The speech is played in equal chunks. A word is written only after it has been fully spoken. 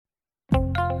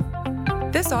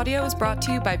This audio is brought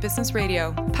to you by Business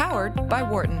Radio, powered by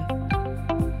Wharton.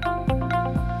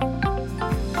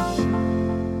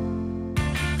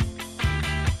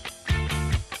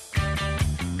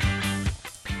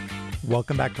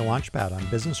 Welcome back to Launchpad on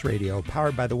Business Radio,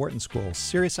 powered by the Wharton School,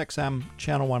 Sirius XM,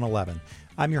 Channel 111.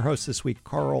 I'm your host this week,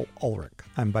 Carl Ulrich.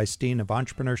 I'm Vice Dean of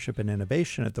Entrepreneurship and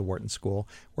Innovation at the Wharton School,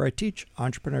 where I teach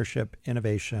entrepreneurship,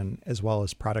 innovation, as well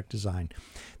as product design.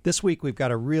 This week, we've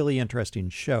got a really interesting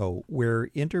show. We're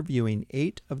interviewing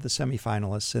 8 of the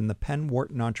semifinalists in the Penn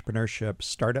Wharton Entrepreneurship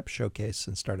Startup Showcase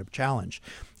and Startup Challenge.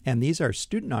 And these are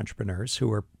student entrepreneurs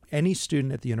who are any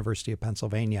student at the University of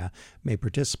Pennsylvania may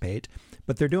participate,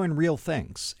 but they're doing real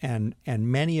things. And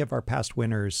many of the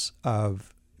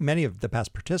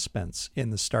past participants in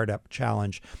the Startup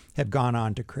Challenge have gone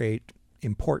on to create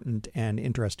important and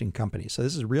interesting companies. So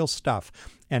this is real stuff.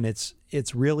 And it's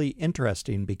really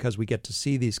interesting because we get to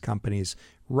see these companies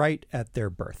right at their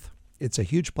birth. It's a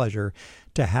huge pleasure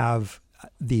to have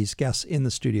these guests in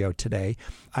the studio today.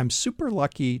 I'm super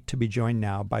lucky to be joined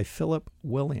now by Philip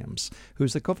Williams,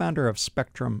 who's the co-founder of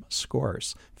Spectrum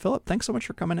Scores. Philip, thanks so much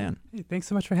for coming in. Hey, thanks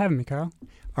so much for having me, Carl.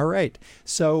 All right.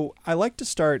 So I like to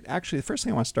start, actually, the first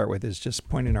thing I want to start with is just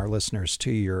pointing our listeners to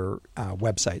your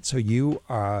website. So you,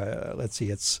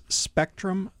 it's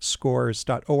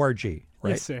spectrumscores.org.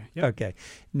 Right? Yes, sir. Yep. Okay.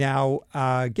 Now,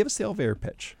 give us the elevator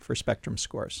pitch for Spectrum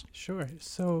Scores. Sure.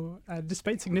 So,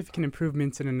 despite significant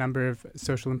improvements in a number of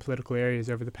social and political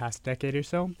areas over the past decade or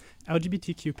so,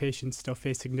 LGBTQ patients still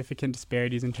face significant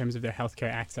disparities in terms of their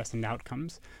healthcare access and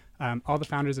outcomes. All the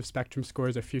founders of Spectrum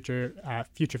Scores are future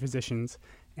physicians,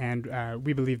 and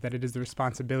we believe that it is the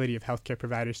responsibility of healthcare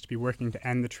providers to be working to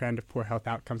end the trend of poor health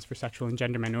outcomes for sexual and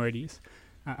gender minorities.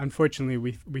 Unfortunately,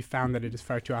 we found that it is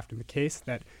far too often the case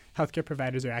that healthcare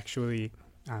providers are actually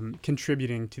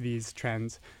contributing to these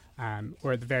trends,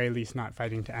 or at the very least not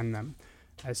fighting to end them.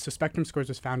 So Spectrum Scores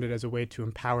was founded as a way to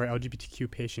empower LGBTQ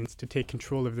patients to take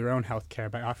control of their own healthcare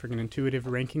by offering an intuitive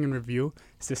ranking and review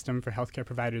system for healthcare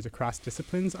providers across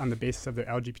disciplines on the basis of their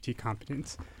LGBT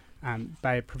competence.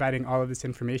 By providing all of this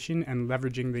information and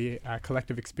leveraging the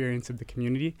collective experience of the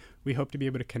community, we hope to be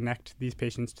able to connect these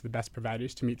patients to the best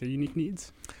providers to meet their unique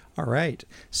needs. All right.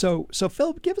 So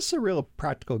Philip, give us a real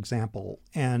practical example.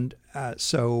 And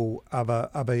just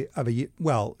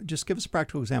give us a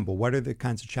practical example. What are the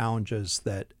kinds of challenges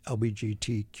that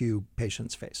LGBTQ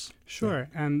patients face? Sure.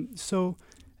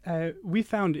 We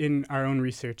found in our own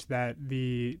research that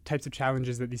the types of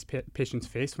challenges that these patients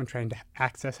face when trying to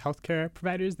access healthcare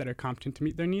providers that are competent to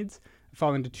meet their needs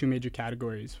fall into 2 major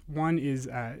categories. One is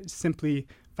simply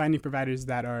finding providers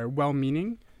that are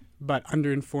well-meaning but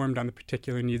underinformed on the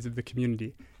particular needs of the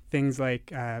community. Things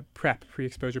like PrEP,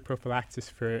 pre-exposure prophylaxis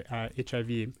for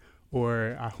HIV,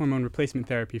 or hormone replacement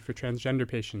therapy for transgender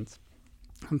patients.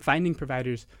 Finding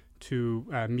providers to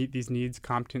meet these needs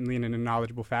competently and in a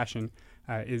knowledgeable fashion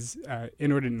is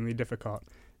inordinately difficult.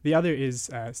 The other is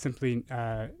simply,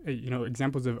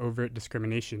 examples of overt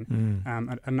discrimination.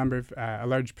 A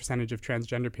large percentage of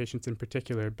transgender patients in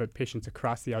particular, but patients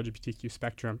across the LGBTQ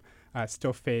spectrum,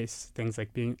 still face things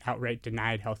like being outright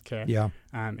denied healthcare.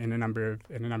 In a number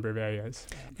of areas.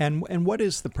 And what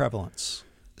is the prevalence?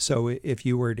 So if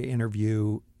you were to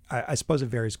interview, I suppose it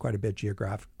varies quite a bit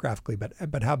geographically,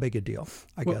 but how big a deal,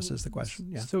 I guess, is the question.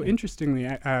 Yeah. So interestingly,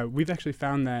 we've actually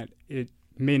found that it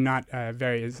may not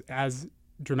vary as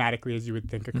dramatically as you would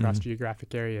think across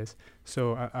geographic areas.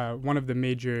 So one of the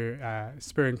major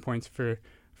spurring points for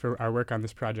our work on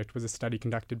this project was a study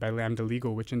conducted by Lambda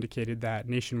Legal, which indicated that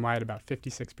nationwide about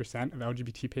 56% of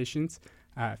LGBT patients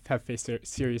have faced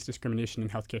serious discrimination in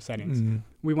healthcare settings.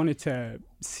 We wanted to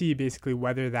see basically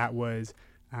whether that was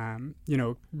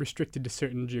restricted to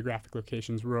certain geographic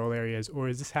locations, rural areas, or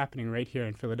is this happening right here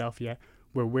in Philadelphia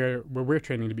where we're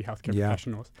training to be healthcare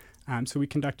professionals? So we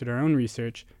conducted our own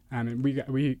research, and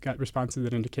we got responses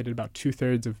that indicated about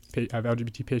 2/3 of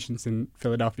LGBT patients in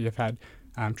Philadelphia have had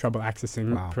trouble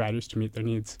accessing providers to meet their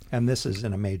needs. And this is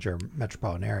in a major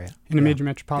metropolitan area. Major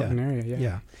metropolitan area,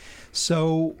 yeah.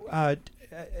 So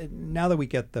now that we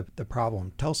get the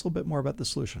problem, tell us a little bit more about the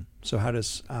solution. So how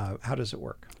does it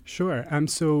work? Sure.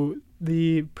 So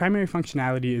the primary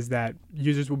functionality is that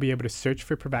users will be able to search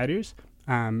for providers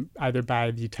either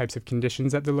by the types of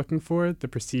conditions that they're looking for, the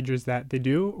procedures that they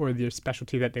do, or the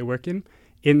specialty that they work in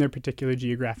their particular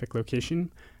geographic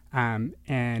location. And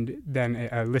then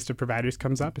a list of providers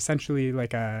comes up, essentially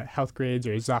like a Health Grades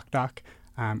or a ZocDoc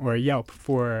or a Yelp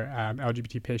for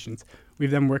LGBT patients.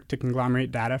 We've then worked to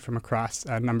conglomerate data from across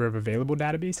a number of available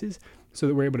databases so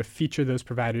that we're able to feature those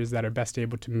providers that are best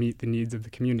able to meet the needs of the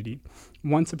community.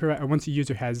 Once a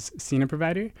user has seen a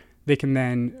provider, They can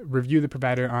then review the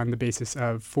provider on the basis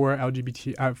of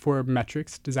four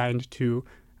metrics designed to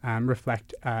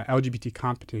reflect LGBT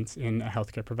competence in a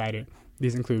healthcare provider.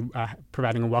 These include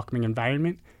providing a welcoming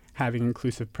environment, having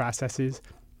inclusive processes,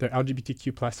 their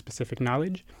LGBTQ plus specific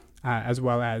knowledge, as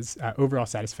well as overall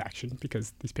satisfaction,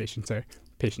 because these patients are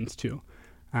patients too.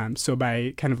 So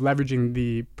by kind of leveraging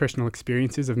the personal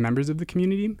experiences of members of the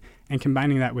community and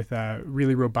combining that with a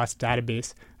really robust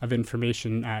database of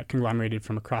information conglomerated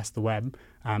from across the web,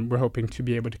 we're hoping to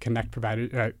be able to connect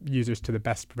users to the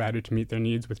best provider to meet their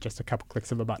needs with just a couple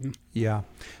clicks of a button. Yeah.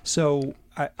 So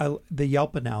the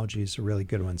Yelp analogy is a really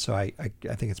good one. So I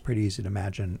think it's pretty easy to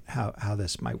imagine how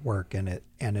this might work, and it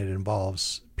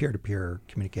involves peer-to-peer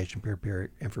communication, peer-to-peer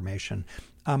information.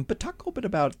 But talk a little bit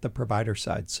about the provider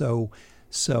side. So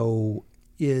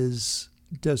is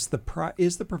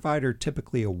the provider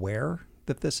typically aware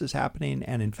that this is happening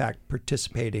and in fact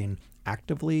participating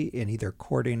actively in either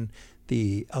courting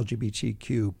the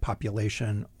LGBTQ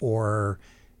population or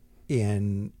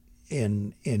in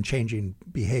changing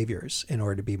behaviors in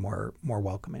order to be more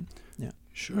welcoming? Yeah.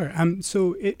 Sure.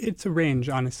 So it's a range,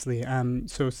 honestly.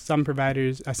 So some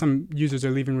providers, some users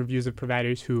are leaving reviews of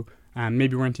providers who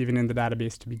maybe weren't even in the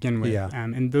database to begin with. Yeah.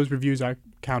 And those reviews are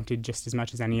counted just as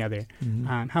much as any other.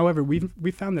 Mm-hmm. However,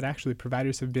 we've found that actually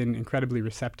providers have been incredibly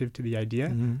receptive to the idea.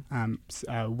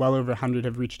 Mm-hmm. Well over 100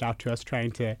 have reached out to us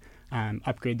trying to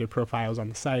upgrade their profiles on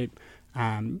the site,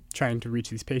 trying to reach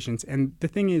these patients. And the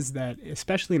thing is that,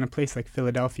 especially in a place like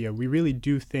Philadelphia, we really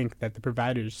do think that the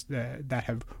providers that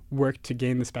have worked to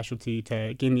gain the specialty,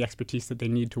 to gain the expertise that they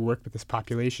need to work with this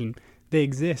population, they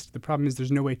exist. The problem is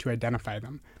there's no way to identify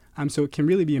them. So it can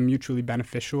really be a mutually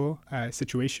beneficial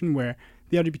situation where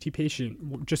the LGBT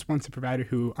patient just wants a provider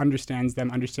who understands them,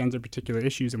 understands their particular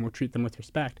issues, and will treat them with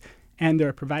respect. And there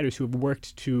are providers who have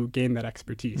worked to gain that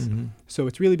expertise. Mm-hmm. So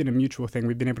it's really been a mutual thing.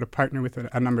 We've been able to partner with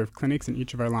a number of clinics in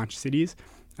each of our launch cities.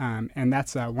 And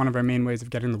that's one of our main ways of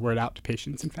getting the word out to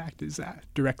patients, in fact, is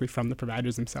directly from the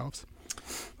providers themselves.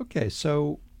 Okay,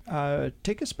 so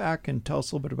take us back and tell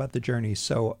us a little bit about the journey.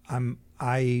 So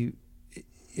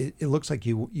it looks like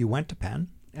you went to Penn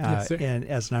Yes, and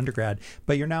as an undergrad,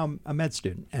 but you're now a med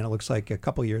student, and it looks like a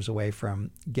couple years away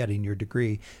from getting your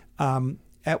degree.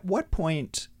 At what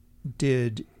point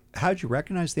how did you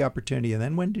recognize the opportunity, and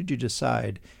then when did you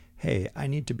decide, hey, I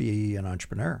need to be an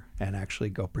entrepreneur and actually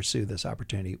go pursue this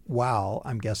opportunity? While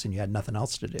I'm guessing you had nothing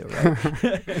else to do,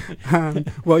 right?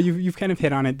 Well, you've kind of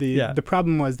hit on it. The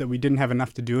problem was that we didn't have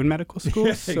enough to do in medical school,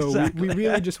 Yeah, so exactly. we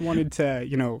really just wanted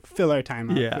to, fill our time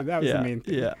up. So that was the main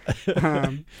thing. Yeah.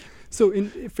 So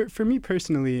for me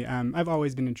personally, I've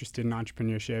always been interested in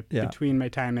entrepreneurship. Yeah. Between my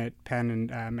time at Penn and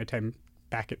my time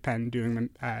back at Penn doing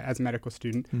as a medical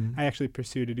student, Mm-hmm. I actually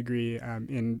pursued a degree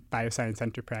in bioscience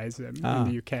enterprise in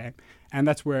the UK. And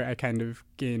that's where I kind of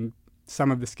gained some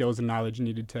of the skills and knowledge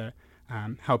needed to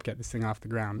help get this thing off the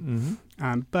ground.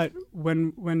 Mm-hmm. But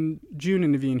when June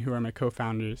and Naveen, who are my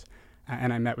co-founders,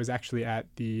 and I met, was actually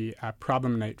at the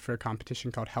problem night for a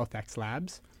competition called HealthX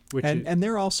Labs. And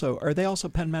are they also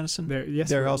Penn Medicine?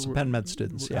 They're also Penn Med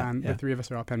students. The three of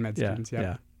us are all Penn Med students.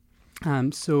 Yeah.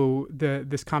 So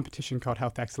this competition called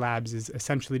HealthX Labs is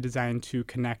essentially designed to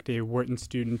connect a Wharton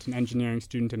student, an engineering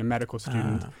student, and a medical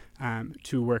student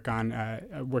to work on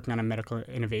working on a medical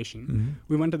innovation. Mm-hmm.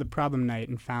 We went to the problem night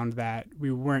and found that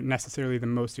we weren't necessarily the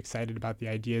most excited about the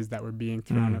ideas that were being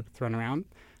thrown around.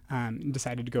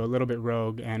 Decided to go a little bit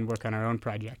rogue and work on our own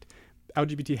project.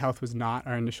 LGBT health was not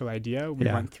our initial idea. We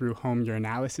went through home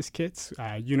urinalysis kits,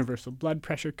 universal blood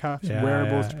pressure cuffs,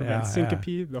 wearables to prevent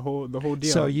syncope, the whole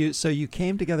deal. So you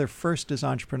came together first as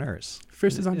entrepreneurs.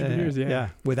 Yeah.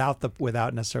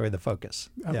 Without necessarily the focus.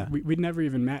 We'd never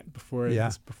even met before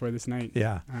this night.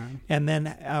 Yeah. And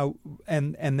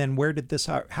then where did this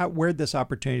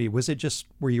opportunity, was it just,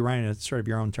 were you running a sort of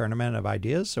your own tournament of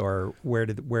ideas, or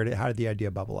how did the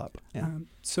idea bubble up? Yeah.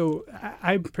 So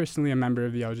I'm personally a member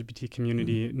of the LGBT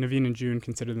community. Mm-hmm. Naveen and June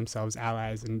consider themselves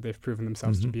allies, and they've proven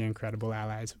themselves to be incredible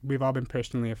allies. We've all been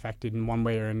personally affected in one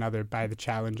way or another by the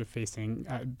challenge of accessing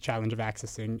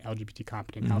LGBT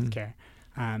competent healthcare.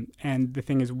 And the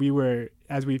thing is,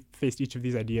 as we faced each of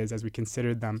these ideas, as we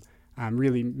considered them,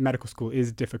 really medical school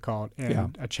is difficult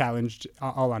and a challenge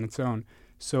all on its own.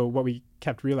 So what we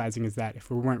kept realizing is that if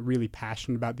we weren't really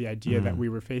passionate about the idea that we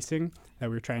were facing, that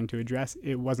we were trying to address,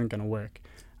 it wasn't going to work.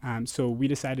 So we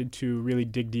decided to really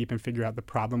dig deep and figure out the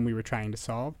problem we were trying to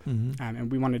solve.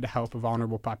 And we wanted to help a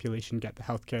vulnerable population get the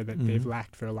healthcare that they've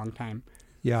lacked for a long time.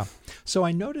 Yeah. So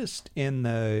I noticed in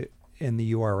the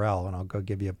URL, and I'll go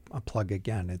give you a plug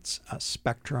again, it's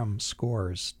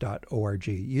spectrumscores.org.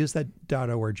 Use that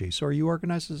 .org. So are you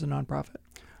organized as a nonprofit?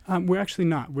 We're actually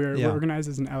not. We're Yeah. organized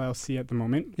as an LLC at the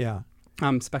moment. Yeah.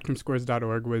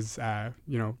 SpectrumScores.org was,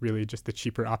 really just the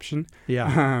cheaper option.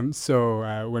 Yeah.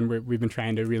 So when we've been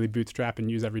trying to really bootstrap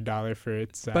and use every dollar for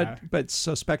its... But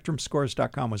so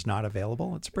SpectrumScores.com was not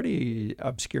available? It's a pretty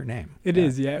obscure name. It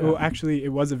is, yeah. Well, actually,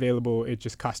 it was available. It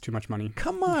just cost too much money.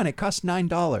 Come on, it cost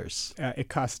 $9. It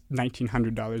cost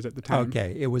 $1,900 at the time.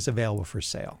 Okay, it was available for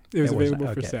sale. It was available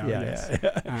for okay. sale, Yeah, yes.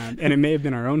 yeah. And it may have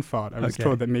been our own fault. I was Okay.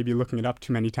 told that maybe looking it up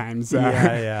too many times.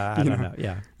 I don't know.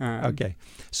 Yeah. Okay. Okay.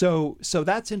 So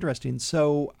that's interesting.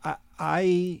 So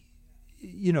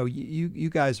you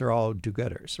guys are all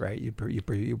do-gooders, right?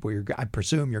 I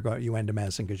presume you went to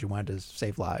medicine because you wanted to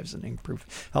save lives and improve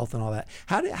health and all that.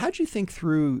 How'd you think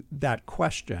through that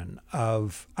question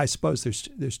of? I suppose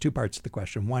there's two parts to the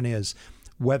question. One is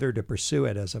whether to pursue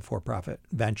it as a for-profit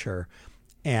venture,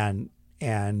 and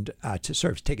to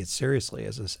sort of take it seriously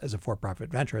as a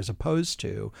for-profit venture, as opposed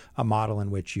to a model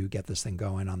in which you get this thing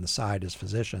going on the side as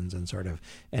physicians and sort of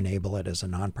enable it as a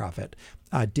nonprofit.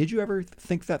 Did you ever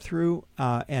think that through?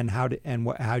 What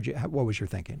was your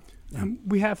thinking?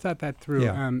 We have thought that through,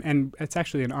 Yeah. and it's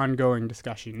actually an ongoing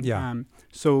discussion. Yeah.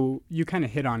 So you kind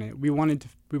of hit on it. We wanted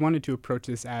to approach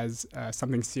this as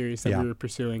something serious that Yeah. we were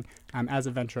pursuing as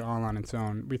a venture all on its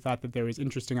own. We thought that there was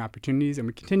interesting opportunities, and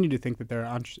we continue to think that there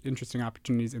are interesting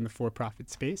opportunities in the for-profit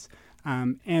space.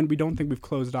 And we don't think we've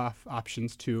closed off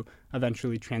options to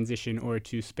eventually transition or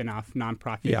to spin off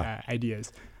nonprofit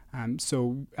ideas.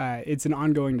 So it's an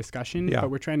ongoing discussion, but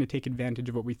we're trying to take advantage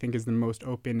of what we think is the most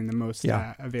open and the most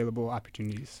available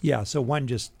opportunities. Yeah. So one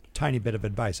just tiny bit of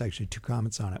advice, actually two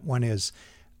comments on it. One is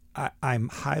I'm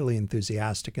highly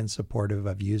enthusiastic and supportive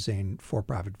of using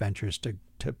for-profit ventures to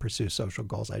pursue social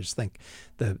goals. I just think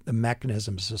the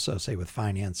mechanisms associated with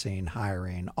financing,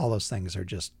 hiring, all those things are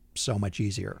just so much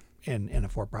easier in a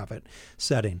for-profit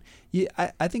setting.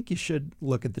 I think you should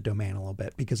look at the domain a little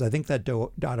bit, because I think that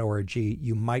 .org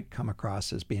you might come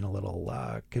across as being a little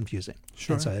confusing.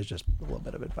 Sure. And so there's just a little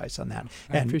bit of advice on that,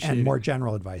 I appreciate and more it.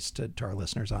 general advice to our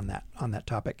listeners on that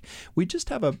topic. We just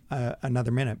have another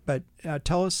minute, but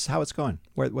tell us how it's going,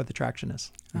 what the traction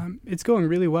is. It's going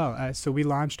really well. So we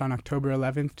launched on October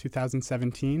 11th,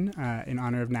 2017, in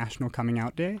honor of National Coming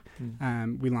Out Day.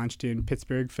 We launched in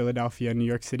Pittsburgh, Philadelphia, New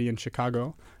York City, and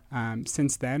Chicago.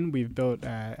 Since then, we've built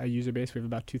a user base. We have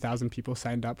about 2,000 people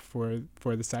signed up for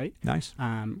the site. Nice.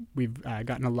 We've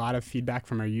gotten a lot of feedback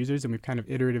from our users, and we've kind of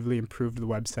iteratively improved the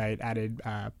website, added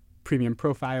premium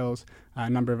profiles, a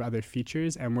number of other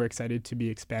features, and we're excited to be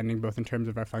expanding both in terms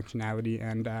of our functionality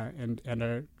and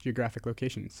our geographic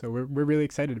locations. So we're really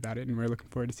excited about it, and we're looking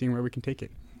forward to seeing where we can take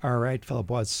it. All right,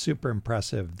 Philip. Well, it's super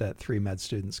impressive that 3 med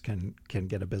students can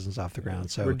get a business off the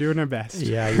ground. So we're doing our best.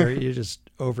 Yeah, you're just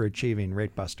overachieving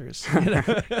rate busters. All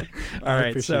right.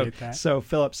 Appreciate that. So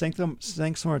Philip,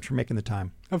 thanks so much for making the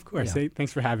time. Of course. Yeah.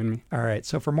 Thanks for having me. All right.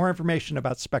 So for more information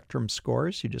about Spectrum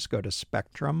Scores, you just go to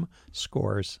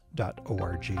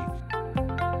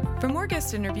spectrumscores.org. For more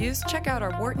guest interviews, check out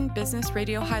our Wharton Business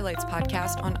Radio Highlights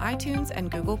podcast on iTunes and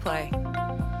Google Play.